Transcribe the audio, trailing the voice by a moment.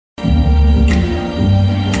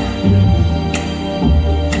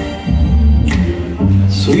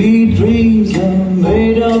dreams are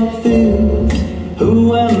made of this.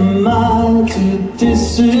 Who am I to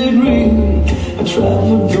disagree? I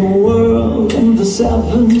traveled the world and the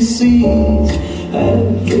seven seas.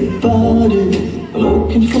 Everybody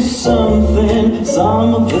looking for something.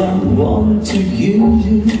 Some of them want to use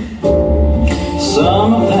you.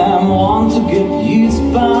 Some of them want to get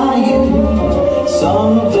used by you.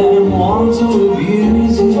 Some of them want to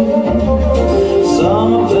abuse you.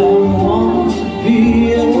 Some of them want to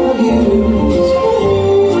be abused.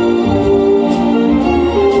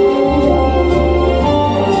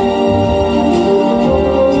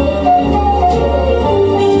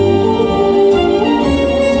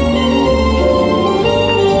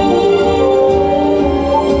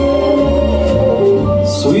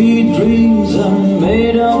 Sweet dreams are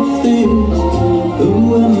made of things.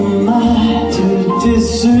 Who am I to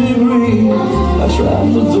disagree? I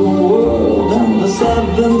traveled the world and the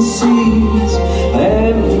seven seas.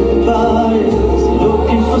 Everybody's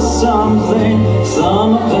looking for something.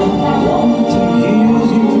 Some of them want to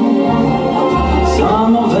use you.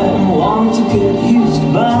 Some of them want to get used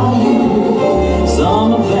by you. Some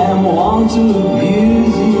of them want to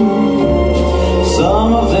abuse you.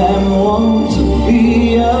 Some of them want to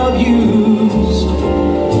be abused.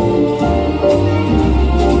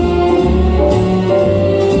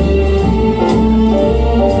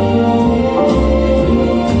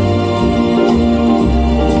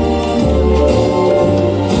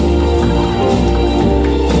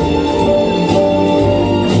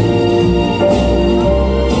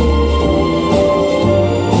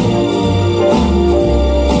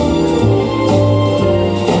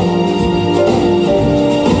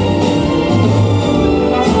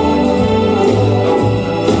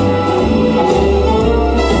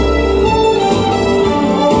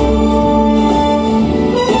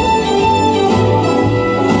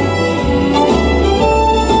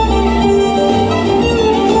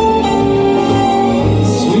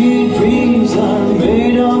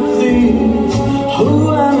 Who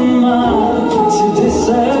am I to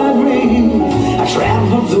disagree? I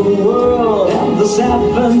traveled the world and the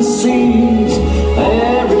seven seas.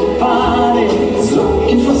 Everybody's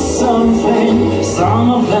looking for something.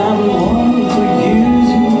 Some of them want to use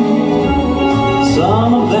you.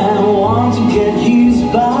 Some of them